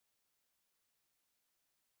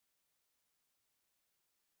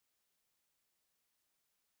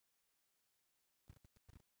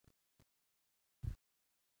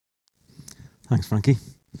Thanks, Frankie.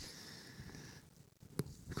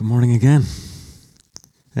 Good morning again.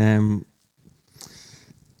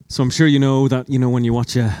 So I'm sure you know that, when you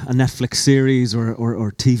watch a Netflix series or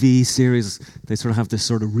TV series, they sort of have this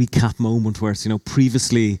sort of recap moment where it's,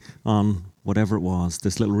 previously on whatever it was,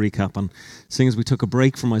 this little recap. And seeing as we took a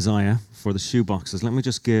break from Isaiah for the shoeboxes, let me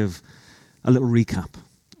just give a little recap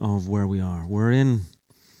of where we are. We're in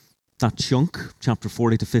that chunk, chapter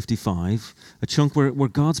 40 to 55, a chunk where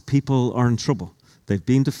God's people are in trouble. They've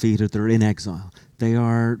been defeated, they're in exile. They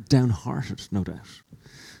are downhearted, no doubt.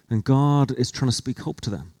 And God is trying to speak hope to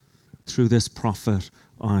them through this prophet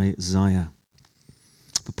Isaiah.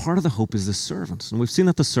 But part of the hope is this servant. And we've seen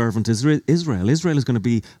that the servant is Israel. Israel is going to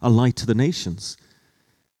be a light to the nations.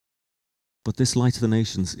 But this light to the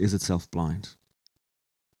nations is itself blind.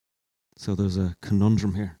 So there's a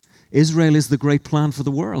conundrum here. Israel is the great plan for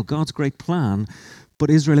the world, God's great plan, but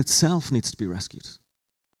Israel itself needs to be rescued.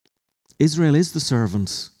 Israel is the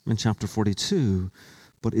servant in chapter 42,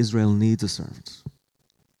 but Israel needs a servant.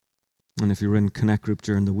 And if you're in Connect Group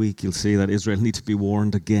during the week, you'll see that Israel needs to be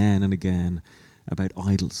warned again and again about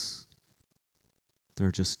idols. They're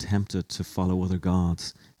just tempted to follow other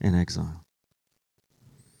gods in exile.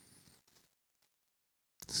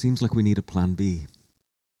 It seems like we need a plan B.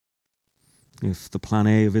 If the plan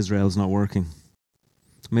A of Israel is not working.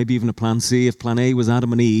 Maybe even a plan C. If plan A was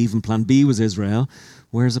Adam and Eve and plan B was Israel,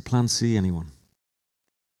 where's a plan C, anyone?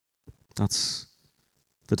 That's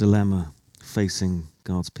the dilemma facing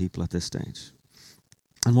God's people at this stage.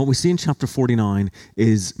 And what we see in chapter 49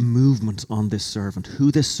 is movement on this servant,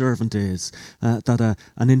 who this servant is, that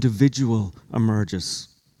an individual emerges.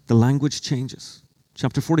 The language changes.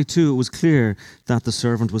 Chapter 42, it was clear that the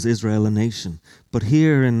servant was Israel, a nation. But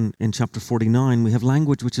here in chapter 49, we have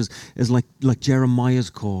language which is like Jeremiah's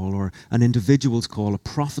call or an individual's call, a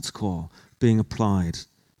prophet's call being applied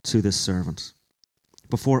to this servant.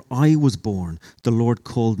 Before I was born, the Lord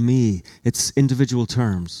called me. It's individual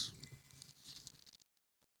terms.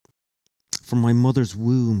 From my mother's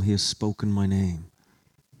womb, he has spoken my name.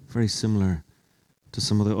 Very similar to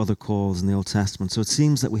some of the other calls in the Old Testament. So it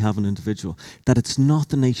seems that we have an individual, that it's not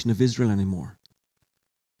the nation of Israel anymore.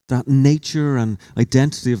 That nature and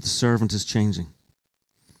identity of the servant is changing.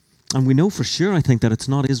 And we know for sure, I think, that it's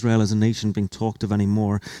not Israel as a nation being talked of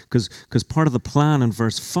anymore, because part of the plan in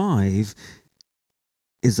verse 5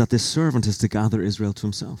 is that this servant is to gather Israel to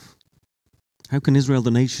himself. How can Israel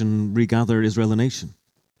the nation regather Israel the nation?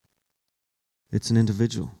 It's an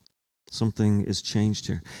individual. Something is changed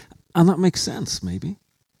here. And that makes sense, maybe.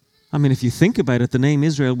 I mean, if you think about it, the name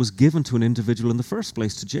Israel was given to an individual in the first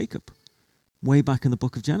place, to Jacob. Way back in the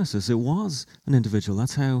book of Genesis, it was an individual.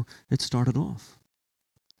 That's how it started off.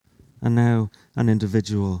 And now an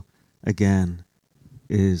individual, again,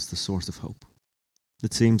 is the source of hope.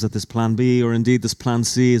 It seems that this plan B, or indeed this plan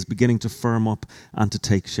C, is beginning to firm up and to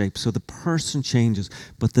take shape. So the person changes,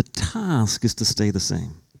 but the task is to stay the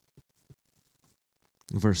same.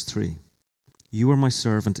 Verse 3. You are my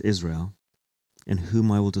servant Israel, in whom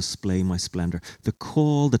I will display my splendor. The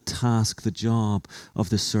call, the task, the job of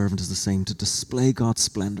this servant is the same, to display God's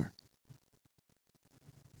splendor.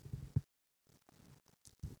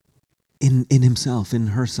 In himself, in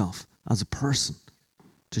herself, as a person,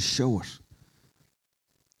 to show it.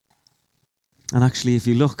 And actually, if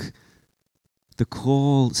you look, the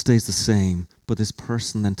call stays the same, but this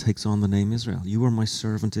person then takes on the name Israel. You are my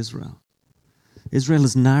servant Israel. Israel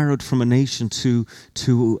is narrowed from a nation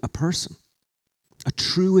to a person. A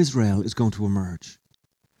true Israel is going to emerge,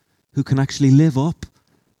 who can actually live up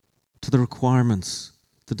to the requirements,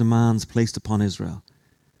 the demands placed upon Israel,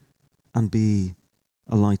 and be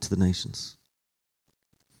a light to the nations.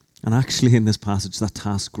 And actually in this passage, that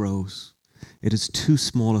task grows. It is too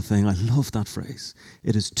small a thing. I love that phrase.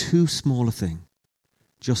 It is too small a thing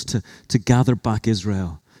just to gather back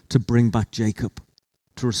Israel, to bring back Jacob,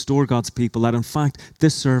 to restore God's people, that in fact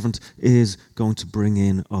this servant is going to bring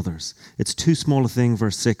in others. It's too small a thing,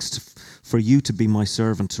 verse 6, for you to be my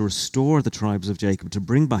servant, to restore the tribes of Jacob, to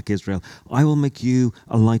bring back Israel. I will make you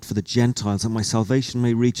a light for the Gentiles, that my salvation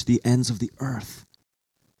may reach the ends of the earth.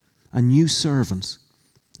 A new servant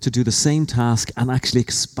to do the same task and actually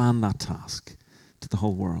expand that task to the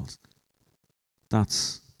whole world.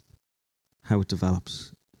 That's how it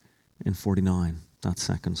develops in 49, that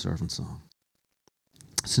second servant song.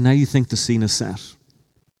 So now you think the scene is set.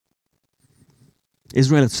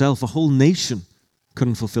 Israel itself, a whole nation,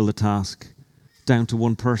 couldn't fulfill the task down to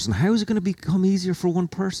one person. How is it going to become easier for one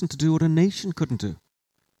person to do what a nation couldn't do?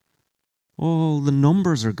 All the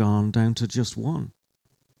numbers are gone down to just one.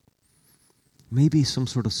 Maybe some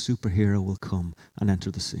sort of superhero will come and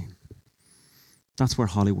enter the scene. That's where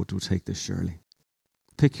Hollywood will take this, surely.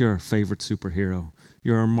 Pick your favorite superhero,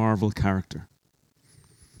 your Marvel character.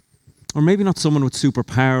 Or maybe not someone with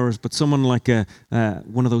superpowers, but someone like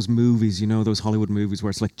one of those movies, you know, those Hollywood movies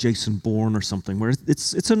where it's like Jason Bourne or something, where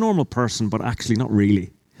it's a normal person, but actually not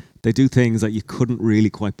really. They do things that you couldn't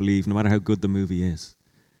really quite believe, no matter how good the movie is.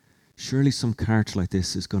 Surely some character like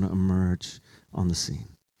this is going to emerge on the scene.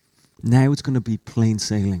 Now it's going to be plain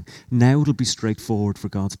sailing. Now it'll be straightforward for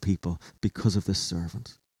God's people because of this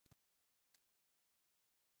servant.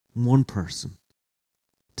 One person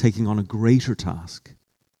taking on a greater task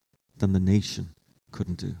than the nation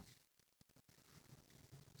couldn't do.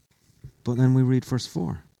 But then we read verse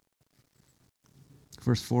 4.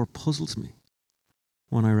 Verse 4 puzzles me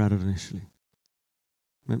when I read it initially.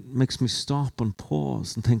 It makes me stop and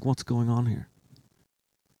pause and think, what's going on here?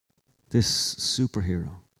 This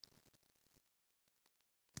superhero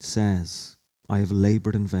says, I have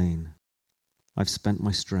labored in vain. I've spent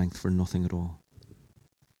my strength for nothing at all.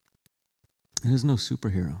 It is no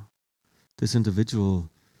superhero. This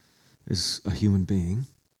individual is a human being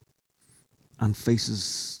and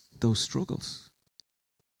faces those struggles.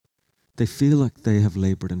 They feel like they have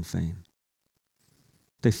labored in vain.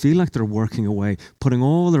 They feel like they're working away, putting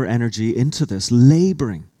all their energy into this,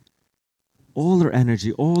 laboring. All their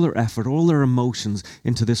energy, all their effort, all their emotions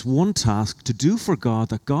into this one task to do for God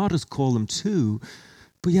that God has called them to,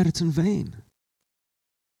 but yet it's in vain.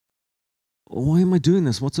 Why am I doing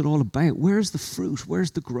this? What's it all about? Where's the fruit?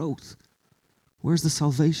 Where's the growth? Where's the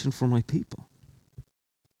salvation for my people?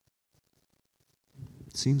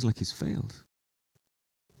 It seems like he's failed,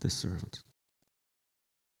 this servant.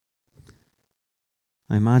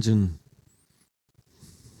 I imagine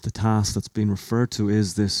the task that's being referred to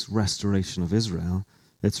is this restoration of Israel.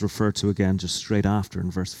 It's referred to again just straight after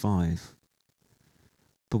in verse 5.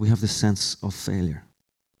 But we have this sense of failure.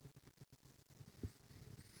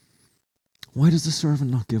 Why does the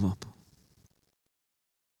servant not give up?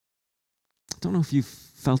 I don't know if you've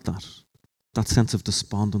felt that sense of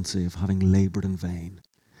despondency of having labored in vain,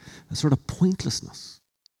 a sort of pointlessness.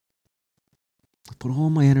 I put all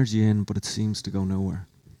my energy in, but it seems to go nowhere.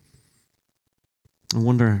 I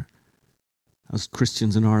wonder, as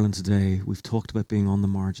Christians in Ireland today, we've talked about being on the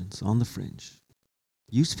margins, on the fringe.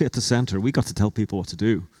 Used to be at the centre, we got to tell people what to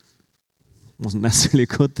do. It wasn't necessarily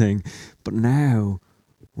a good thing, but now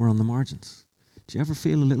we're on the margins. Do you ever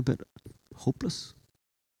feel a little bit hopeless?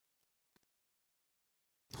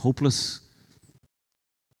 Hopeless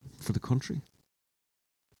for the country?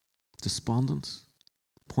 Despondent?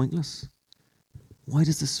 Pointless? Why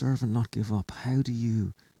does the servant not give up? How do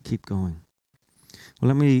you keep going?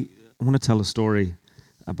 Well, I want to tell a story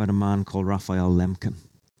about a man called Raphael Lemkin.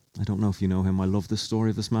 I don't know if you know him. I love the story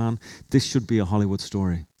of this man. This should be a Hollywood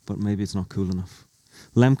story, but maybe it's not cool enough.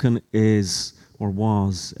 Lemkin is, or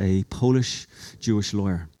was, a Polish Jewish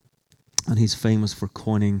lawyer, and he's famous for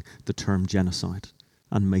coining the term genocide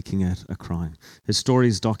and making it a crime. His story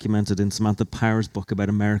is documented in Samantha Power's book about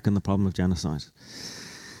America and the problem of genocide.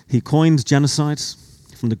 He coined genocide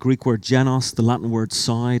from the Greek word genos, the Latin word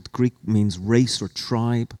side. Greek means race or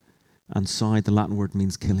tribe, and side, the Latin word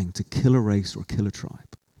means killing, to kill a race or kill a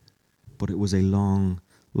tribe. But it was a long,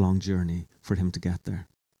 long journey for him to get there.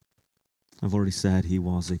 I've already said he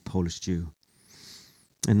was a Polish Jew.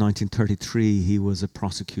 In 1933, he was a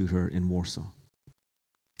prosecutor in Warsaw.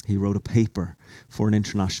 He wrote a paper for an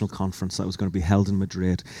international conference that was going to be held in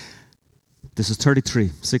Madrid. This is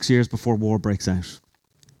 33, 6 years before war breaks out.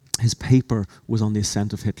 His paper was on the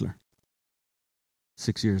ascent of Hitler,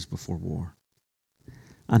 6 years before war.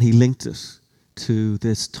 And he linked it to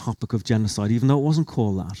this topic of genocide, even though it wasn't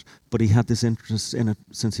called that, but he had this interest in it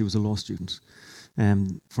since he was a law student,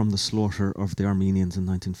 from the slaughter of the Armenians in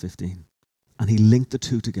 1915. And he linked the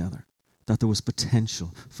two together, that there was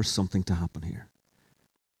potential for something to happen here.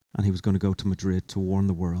 And he was going to go to Madrid to warn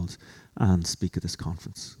the world and speak at this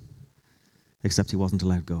conference. Except he wasn't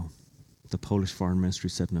allowed to go. The Polish Foreign Ministry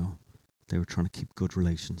said no. They were trying to keep good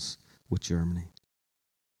relations with Germany.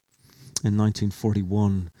 In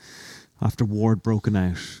 1941, after war had broken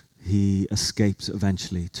out, he escaped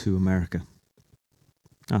eventually to America.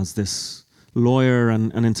 As this lawyer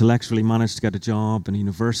and intellectual, he managed to get a job in a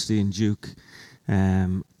university in Duke,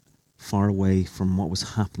 far away from what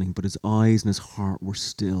was happening, but his eyes and his heart were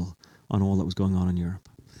still on all that was going on in Europe.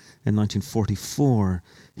 In 1944,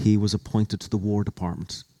 he was appointed to the War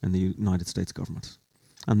Department in the United States government.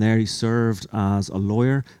 And there he served as a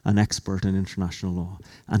lawyer, an expert in international law.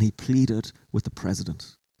 And he pleaded with the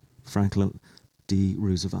president, Franklin D.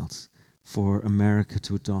 Roosevelt, for America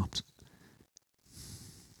to adopt,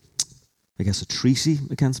 I guess, a treaty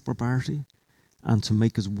against barbarity, and to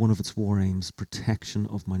make as one of its war aims protection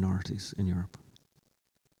of minorities in Europe.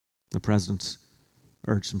 The president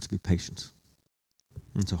urged him to be patient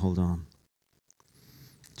and to hold on.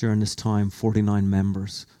 During this time, 49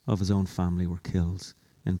 members of his own family were killed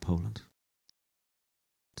in Poland.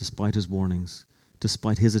 Despite his warnings,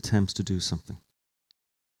 despite his attempts to do something.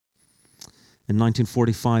 In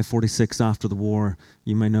 1945-46, after the war,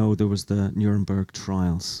 you may know there was the Nuremberg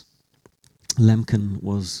trials. Lemkin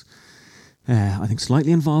was, I think,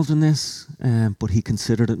 slightly involved in this, but he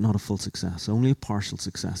considered it not a full success, only a partial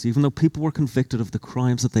success. Even though people were convicted of the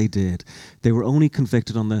crimes that they were only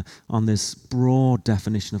convicted on this broad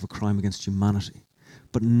definition of a crime against humanity,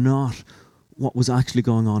 but not what was actually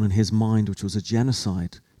going on in his mind, which was a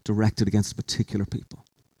genocide directed against particular people.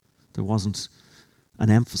 There wasn't an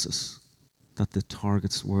emphasis that the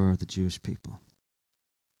targets were the Jewish people.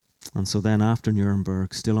 And so then after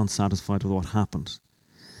Nuremberg, still unsatisfied with what happened,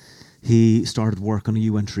 he started work on a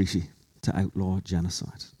UN treaty to outlaw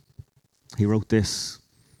genocide. He wrote this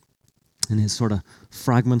in his sort of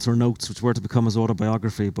fragments or notes, which were to become his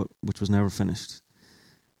autobiography, but which was never finished.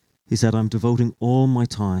 He said, "I'm devoting all my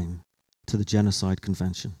time to the Genocide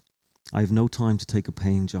Convention. I have no time to take a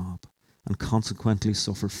paying job and consequently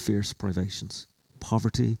suffer fierce privations,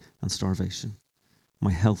 poverty and starvation.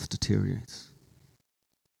 My health deteriorates."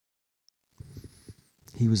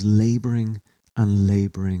 He was laboring and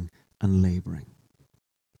laboring and laboring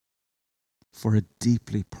for a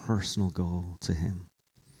deeply personal goal to him.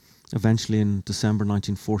 Eventually, in December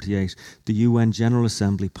 1948, the UN General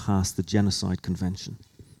Assembly passed the Genocide Convention.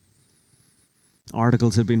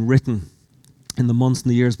 Articles had been written in the months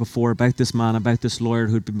and the years before about this man, about this lawyer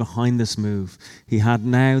who had been behind this move. He had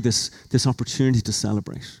now this opportunity to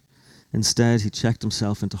celebrate. Instead, he checked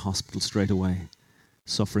himself into hospital straight away,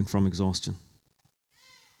 suffering from exhaustion.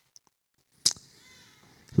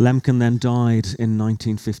 Lemkin then died in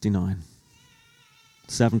 1959.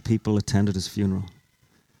 7 people attended his funeral.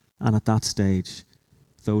 And at that stage,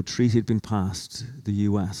 though a treaty had been passed, the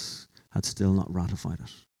US had still not ratified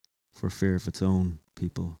it for fear of its own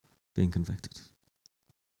people being convicted.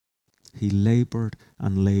 He labored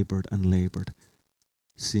and labored and labored,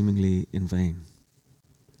 seemingly in vain.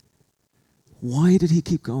 Why did he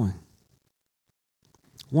keep going?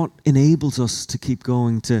 What enables us to keep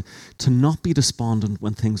going, to not be despondent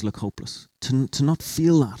when things look hopeless, to not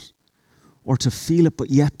feel that, or to feel it but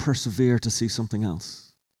yet persevere to see something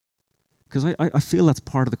else? Because I feel that's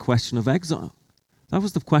part of the question of exile. That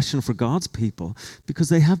was the question for God's people, because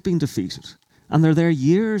they have been defeated, and they're there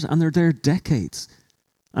years, and they're there decades,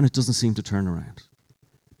 and it doesn't seem to turn around.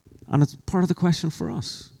 And it's part of the question for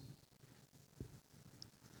us.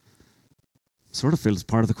 Sort of feels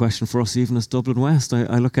part of the question for us even as Dublin West.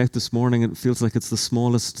 I look out this morning and it feels like it's the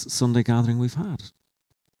smallest Sunday gathering we've had.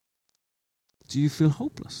 Do you feel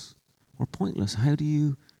hopeless or pointless? How do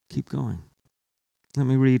you keep going? Let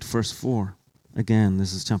me read verse 4. Again,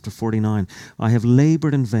 this is chapter 49. "I have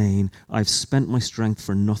labored in vain. I've spent my strength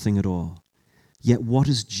for nothing at all. Yet what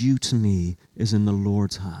is due to me is in the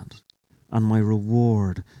Lord's hand, and my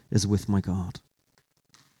reward is with my God."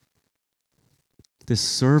 This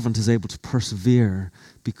servant is able to persevere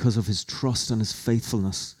because of his trust and his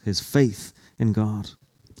faithfulness, his faith in God.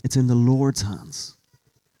 It's in the Lord's hands.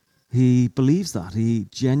 He believes that. He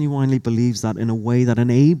genuinely believes that in a way that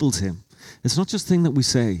enables him. It's not just a thing that we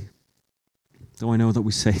say, though I know that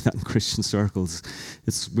we say that in Christian circles.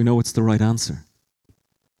 We know it's the right answer.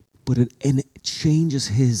 But it changes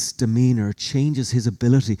his demeanor, changes his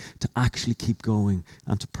ability to actually keep going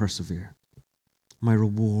and to persevere. My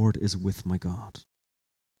reward is with my God.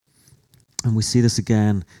 And we see this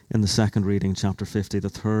again in the second reading, chapter 50, the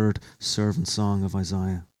third servant song of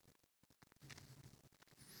Isaiah.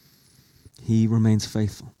 He remains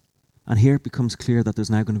faithful. And here it becomes clear that there's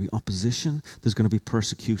now going to be opposition, there's going to be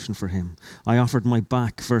persecution for him. "I offered my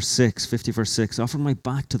back," verse 6, 50 verse 6, "I offered my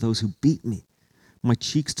back to those who beat me, my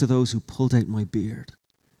cheeks to those who pulled out my beard.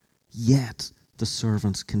 Yet the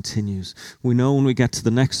servant continues." We know when we get to the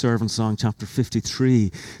next servant song, chapter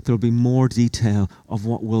 53, there'll be more detail of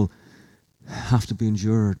what will have to be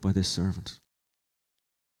endured by this servant.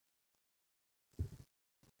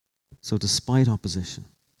 So despite opposition,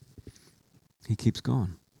 he keeps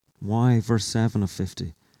going. Why? Verse 7 of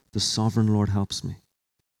 50, "The sovereign Lord helps me.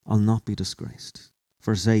 I'll not be disgraced."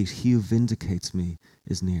 Verse 8, "He who vindicates me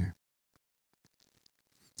is near."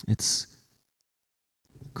 It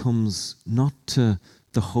comes not to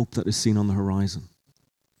the hope that is seen on the horizon,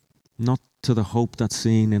 not to the hope that's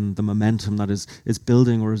seen in the momentum that is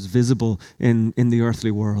building or is visible in the earthly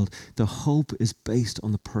world. The hope is based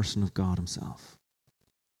on the person of God himself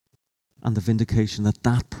and the vindication that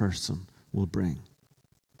that person will bring.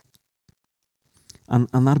 And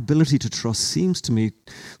that ability to trust seems to me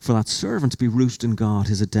for that servant to be rooted in God,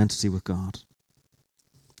 his identity with God.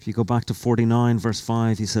 If you go back to 49 verse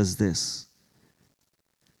 5, he says this,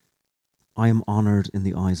 I am honored in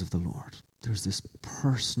the eyes of the Lord. There's this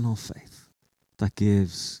personal faith that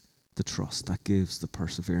gives the trust, that gives the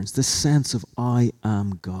perseverance, this sense of I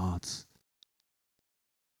am God's.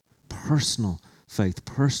 Personal faith,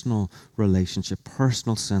 personal relationship,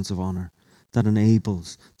 personal sense of honor that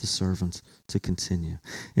enables the servant to continue.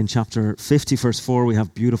 In chapter 50, verse 4, we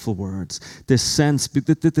have beautiful words. This sense,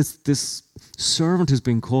 this servant who's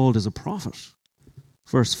being called is a prophet.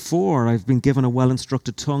 Verse 4, I've been given a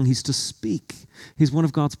well-instructed tongue. He's to speak. He's one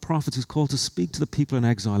of God's prophets who's called to speak to the people in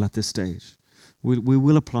exile at this stage. We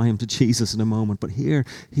will apply him to Jesus in a moment, but here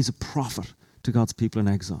he's a prophet to God's people in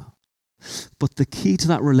exile. But the key to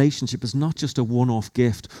that relationship is not just a one-off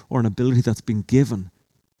gift or an ability that's been given.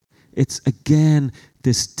 It's, again,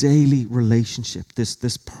 this daily relationship,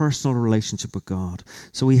 this personal relationship with God.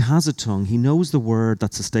 So he has a tongue. He knows the word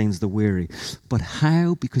that sustains the weary. But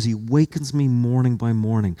how? Because he wakens me morning by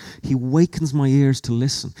morning. He wakens my ears to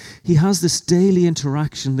listen. He has this daily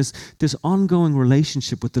interaction, this ongoing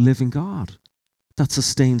relationship with the living God that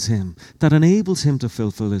sustains him, that enables him to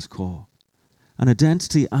fulfill his call. An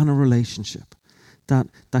identity and a relationship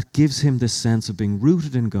that gives him this sense of being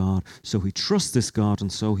rooted in God, so he trusts this God and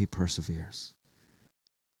so he perseveres.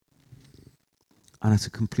 And it's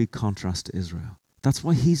a complete contrast to Israel. That's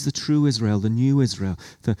why he's the true Israel, the new Israel,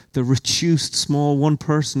 the reduced, small,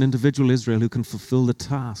 one-person individual Israel who can fulfill the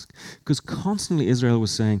task. Because constantly Israel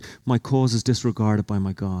was saying, my cause is disregarded by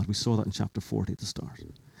my God. We saw that in chapter 40 at the start.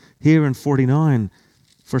 Here in 49,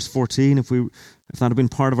 verse 14, if that had been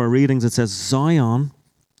part of our readings, it says Zion,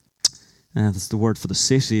 that's the word for the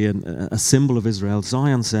city and a symbol of Israel.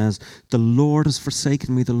 Zion says, the Lord has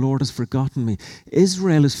forsaken me, the Lord has forgotten me.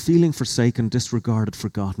 Israel is feeling forsaken, disregarded,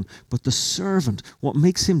 forgotten. But the servant, what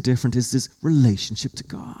makes him different is this relationship to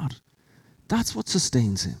God. That's what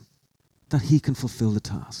sustains him, that he can fulfill the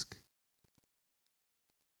task.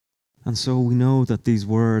 And so we know that these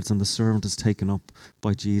words and the servant is taken up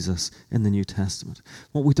by Jesus in the New Testament.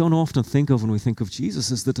 What we don't often think of when we think of Jesus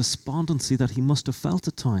is the despondency that he must have felt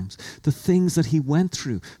at times, the things that he went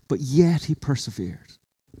through, but yet he persevered.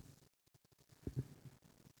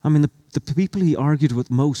 I mean, the people he argued with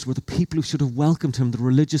most were the people who should have welcomed him, the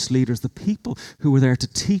religious leaders, the people who were there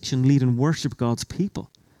to teach and lead and worship God's people.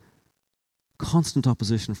 Constant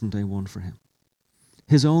opposition from day one for him.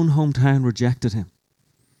 His own hometown rejected him.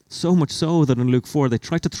 So much so that in Luke 4, they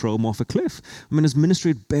tried to throw him off a cliff. I mean, his ministry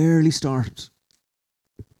had barely started.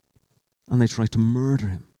 And they tried to murder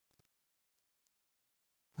him.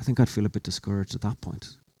 I think I'd feel a bit discouraged at that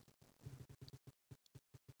point.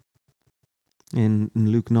 In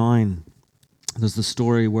Luke 9, there's the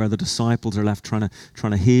story where the disciples are left trying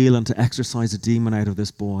to heal and to exorcise a demon out of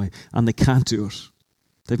this boy, and they can't do it.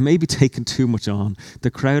 They've maybe taken too much on.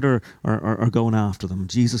 The crowd are going after them.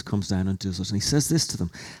 Jesus comes down and does it. And he says this to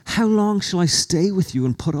them, how long shall I stay with you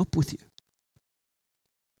and put up with you?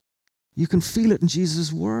 You can feel it in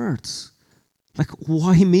Jesus' words. Like,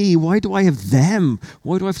 why me? Why do I have them?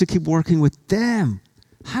 Why do I have to keep working with them?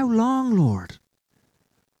 How long, Lord?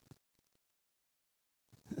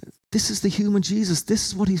 This is the human Jesus. This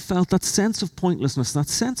is what he felt, that sense of pointlessness, that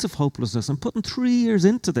sense of hopelessness. I'm putting 3 years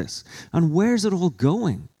into this. And where's it all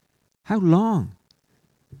going? How long?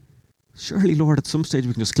 Surely, Lord, at some stage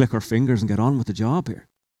we can just click our fingers and get on with the job here.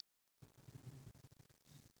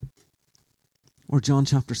 Or John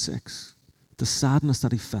chapter 6, the sadness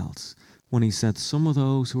that he felt when he said some of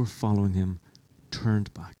those who were following him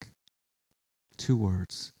turned back. 2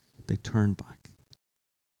 words, they turned back.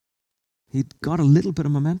 He'd got a little bit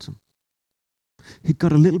of momentum. He'd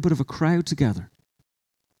got a little bit of a crowd together.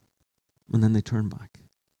 And then they turned back.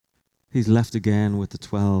 He's left again with the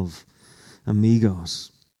 12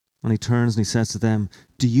 amigos. And he turns and he says to them,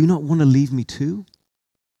 do you not want to leave me too?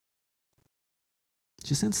 Do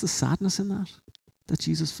you sense the sadness in that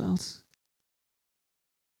Jesus felt?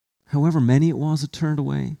 However many it was that turned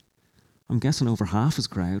away, I'm guessing over half his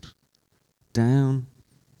crowd, down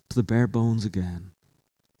to the bare bones again.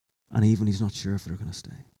 And even he's not sure if they're going to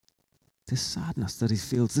stay. This sadness that he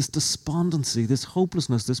feels, this despondency, this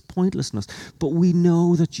hopelessness, this pointlessness. But we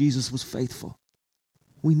know that Jesus was faithful.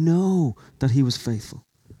 We know that he was faithful.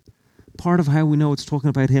 Part of how we know it's talking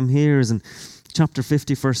about him here is in chapter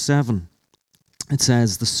 50, verse 7. It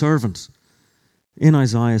says, the servant in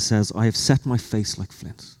Isaiah says, I have set my face like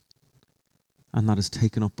flint. And that is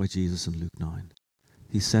taken up by Jesus in Luke 9.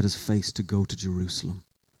 He set his face to go to Jerusalem.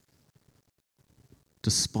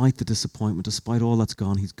 Despite the disappointment, despite all that's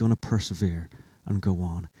gone, he's going to persevere and go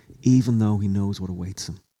on, even though he knows what awaits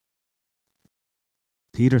him.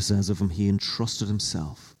 Peter says of him, he entrusted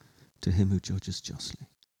himself to him who judges justly.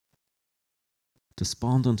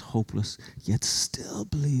 Despondent, hopeless, yet still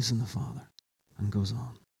believes in the Father and goes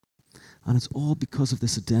on. And it's all because of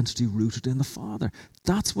this identity rooted in the Father.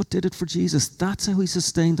 That's what did it for Jesus. That's how he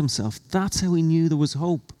sustained himself. That's how he knew there was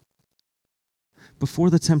hope.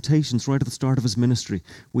 Before the temptations, right at the start of his ministry,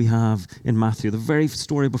 we have in Matthew, the very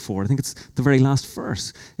story before, I think it's the very last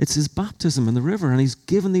verse, it's his baptism in the river, and he's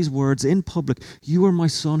given these words in public, "You are my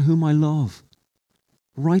son whom I love,"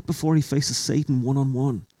 right before he faces Satan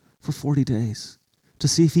one-on-one for 40 days to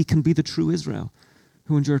see if he can be the true Israel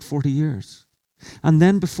who endured 40 years. And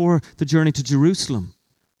then before the journey to Jerusalem,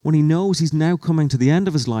 when he knows he's now coming to the end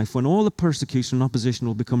of his life, when all the persecution and opposition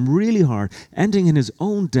will become really hard, ending in his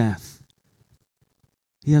own death,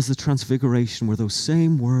 he has the transfiguration where those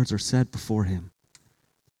same words are said before him.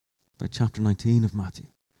 By chapter 19 of Matthew.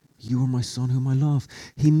 "You are my son whom I love."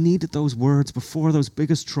 He needed those words before those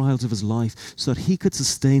biggest trials of his life so that he could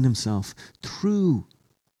sustain himself through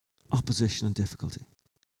opposition and difficulty.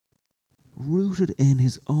 Rooted in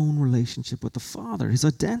his own relationship with the Father, his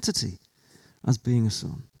identity as being a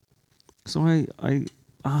son. So I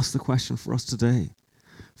ask the question for us today,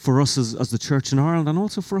 for us as the church in Ireland and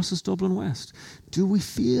also for us as Dublin West. Do we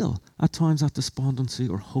feel at times that despondency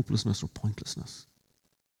or hopelessness or pointlessness?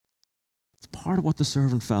 It's part of what the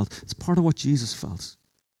servant felt. It's part of what Jesus felt.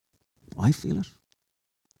 I feel it.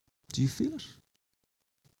 Do you feel it?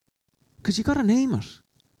 Because you've got to name it.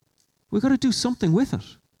 We've got to do something with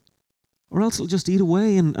it. Or else it'll just eat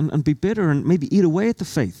away and be bitter and maybe eat away at the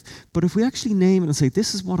faith. But if we actually name it and say,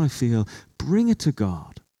 this is what I feel, bring it to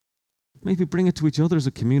God. Maybe bring it to each other as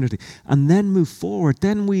a community and then move forward.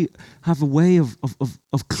 Then we have a way of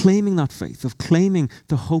claiming that faith, of claiming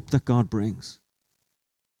the hope that God brings.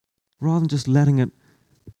 Rather than just letting it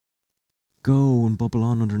go and bubble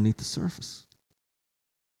on underneath the surface.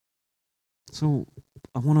 So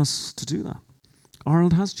I want us to do that.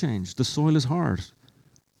 Ireland has changed. The soil is hard.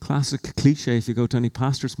 Classic cliche if you go to any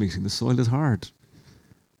pastor's meeting, the soil is hard.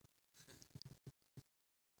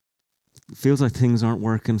 It feels like things aren't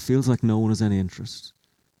working, feels like no one has any interest.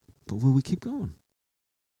 But will we keep going?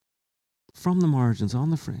 From the margins, on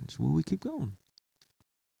the fringe, will we keep going?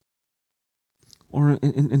 Or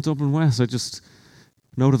in Dublin West, I just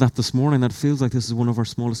noted that this morning, that it feels like this is one of our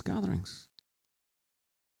smallest gatherings.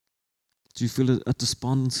 Do you feel a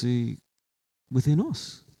despondency within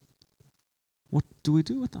us? What do we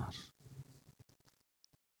do with that?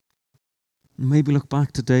 Maybe look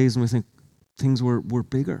back to days and we think things were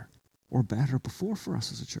bigger or better before for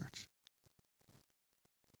us as a church.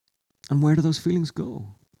 And where do those feelings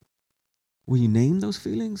go? Will you name those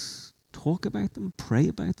feelings? Talk about them, pray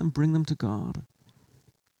about them, bring them to God.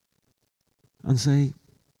 And say,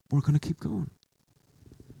 we're going to keep going.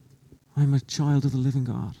 I'm a child of the living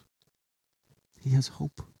God. He has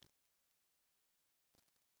hope.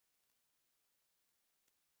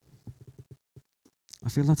 I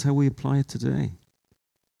feel that's how we apply it today.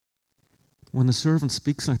 When the servant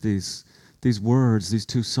speaks like these words, these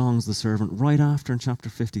two songs, the servant, right after in chapter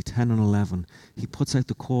 50, 10 and 11, he puts out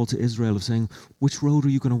the call to Israel of saying, which road are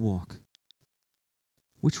you going to walk?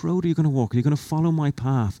 Which road are you going to walk? Are you going to follow my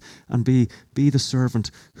path and be the servant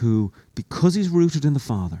who, because he's rooted in the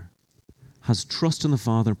Father, has trust in the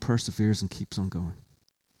Father, perseveres and keeps on going?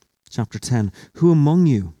 Chapter 10, who among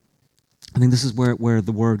you, I think this is where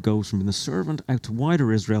the word goes from being the servant out to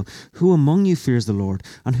wider Israel. Who among you fears the Lord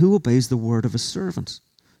and who obeys the word of his servant?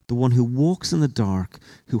 The one who walks in the dark,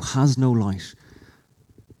 who has no light,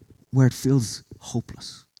 where it feels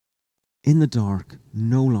hopeless. In the dark,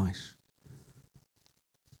 no light.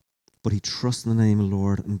 But he trusts in the name of the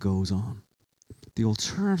Lord and goes on. The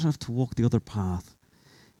alternative to walk the other path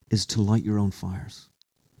is to light your own fires.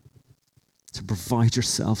 To provide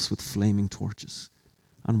yourselves with flaming torches.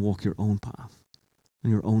 And walk your own path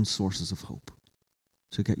and your own sources of hope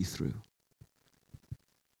to get you through.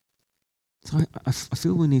 So I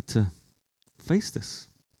feel we need to face this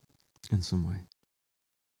in some way.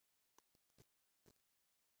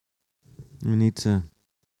 We need to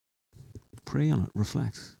pray on it,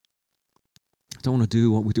 reflect. I don't want to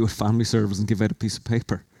do what we do at family service and give out a piece of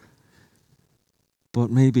paper.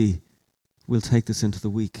 But maybe we'll take this into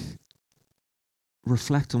the week.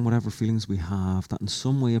 Reflect on whatever feelings we have that in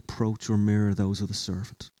some way approach or mirror those of the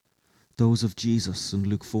servant, those of Jesus in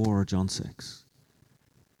Luke 4 or John 6,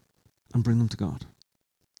 and bring them to God.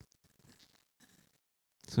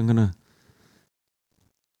 So I'm going to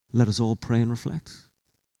let us all pray and reflect.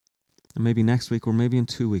 And maybe next week or maybe in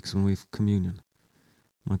 2 weeks when we have communion,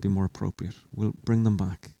 might be more appropriate. We'll bring them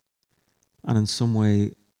back And in some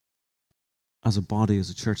way, as a body, as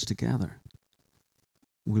a church together,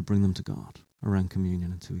 we'll bring them to God around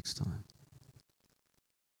communion in 2 weeks' time.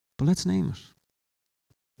 But let's name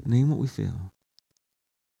it. Name what we feel.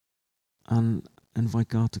 And invite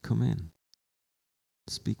God to come in,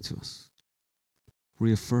 speak to us,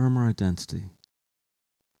 reaffirm our identity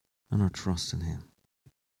and our trust in Him.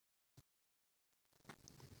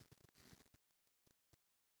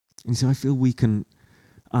 And you see, I feel we can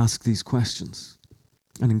ask these questions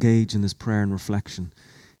and engage in this prayer and reflection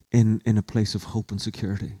in a place of hope and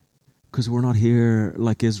security. Because we're not here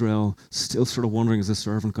like Israel, still sort of wondering, is this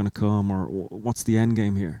servant going to come, or what's the end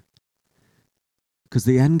game here? Because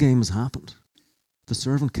the end game has happened. The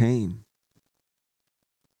servant came.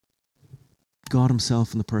 God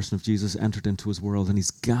himself in the person of Jesus entered into his world, and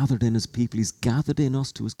he's gathered in his people. He's gathered in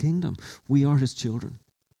us to his kingdom. We are his children.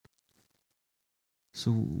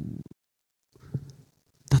 So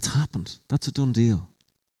that's happened. That's a done deal.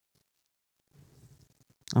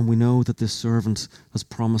 And we know that this servant has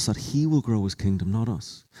promised that he will grow his kingdom, not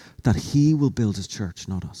us. That he will build his church,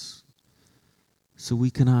 not us. So we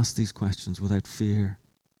can ask these questions without fear,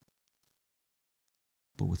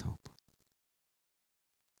 but with hope.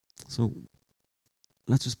 So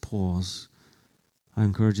let's just pause. I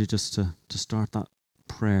encourage you just to start that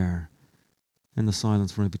prayer in the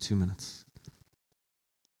silence for maybe 2 minutes.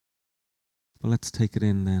 But let's take it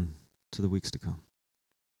in then to the weeks to come.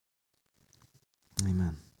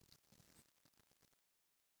 Amen.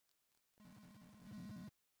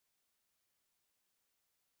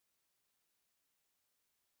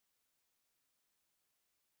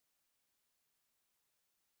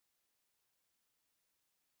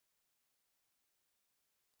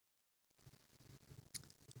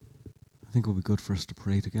 I think it will be good for us to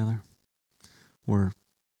pray together. I'm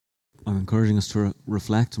encouraging us to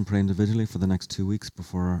reflect and pray individually for the next 2 weeks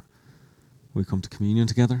before we come to communion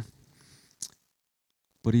together.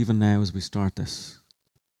 But even now, as we start this,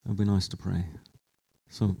 it would be nice to pray.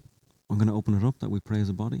 So I'm going to open it up that we pray as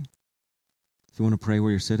a body. If you want to pray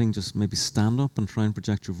where you're sitting, just maybe stand up and try and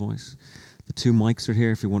project your voice. The 2 mics are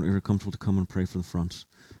here if you're comfortable to come and pray for the front.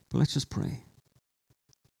 But let's just pray.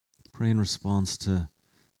 Pray in response to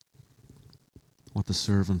what the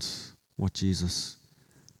servant, what Jesus,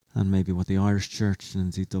 and maybe what the Irish Church and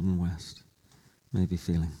indeed Dublin West may be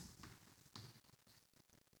feeling.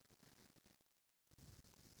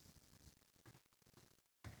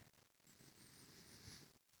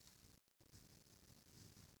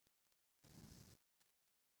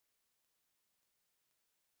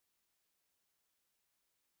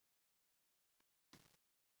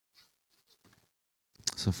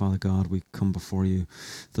 So, Father God, we come before you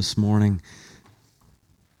this morning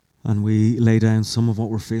and we lay down some of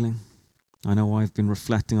what we're feeling. I know I've been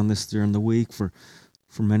reflecting on this during the week. For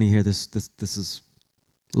many here, this has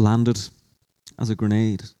landed as a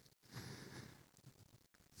grenade.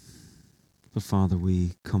 But Father,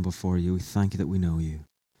 we come before you. We thank you that we know you.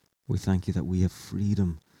 We thank you that we have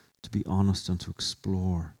freedom to be honest and to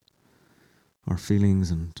explore our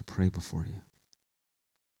feelings and to pray before you.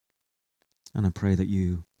 And I pray that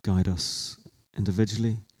you guide us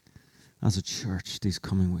individually as a church these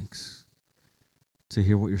coming weeks to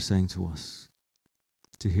hear what you're saying to us,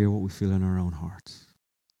 to hear what we feel in our own hearts,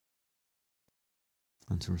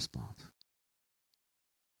 and to respond.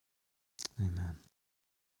 Amen.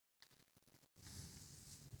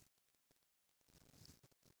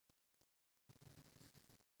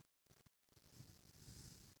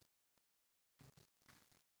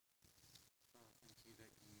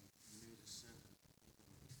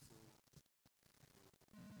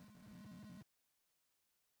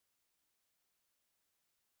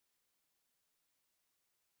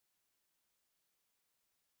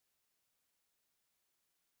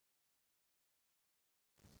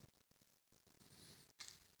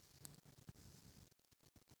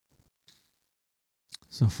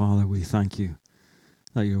 So, Father, we thank you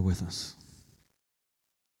that you're with us.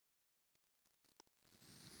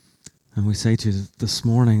 And we say to you this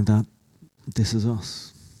morning that this is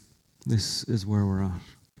us. This is where we're at.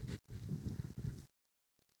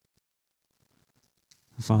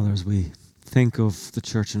 Father, as we think of the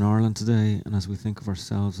church in Ireland today and as we think of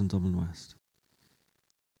ourselves in Dublin West,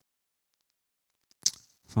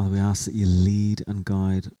 Father, we ask that you lead and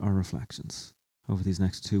guide our reflections over these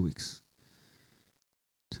next 2 weeks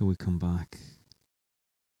till we come back.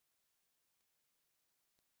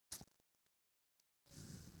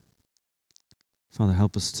 Father,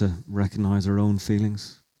 help us to recognize our own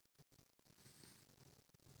feelings.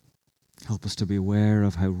 Help us to be aware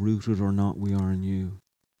of how rooted or not we are in you,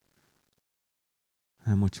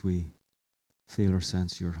 how much we feel or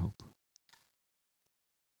sense your hope.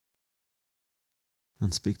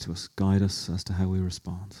 and speak to us. Guide us as to how we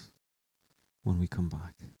respond when we come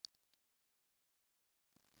back.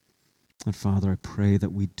 And Father, I pray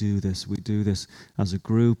that we do this. We do this as a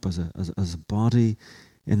group, as a body,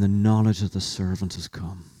 in the knowledge that the servant has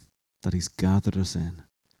come, that he's gathered us in,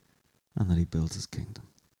 and that he builds his kingdom.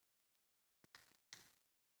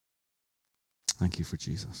 Thank you for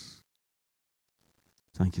Jesus.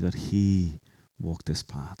 Thank you that he walked this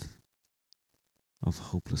path of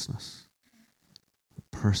hopelessness,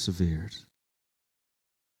 persevered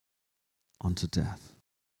unto death,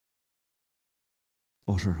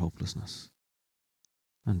 utter hopelessness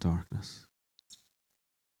and darkness.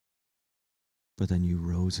 But then you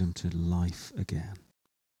rose him to life again.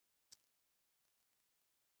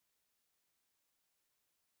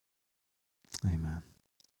 Amen.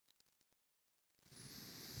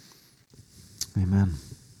 Amen.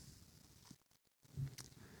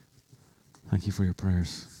 Thank you for your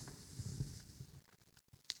prayers.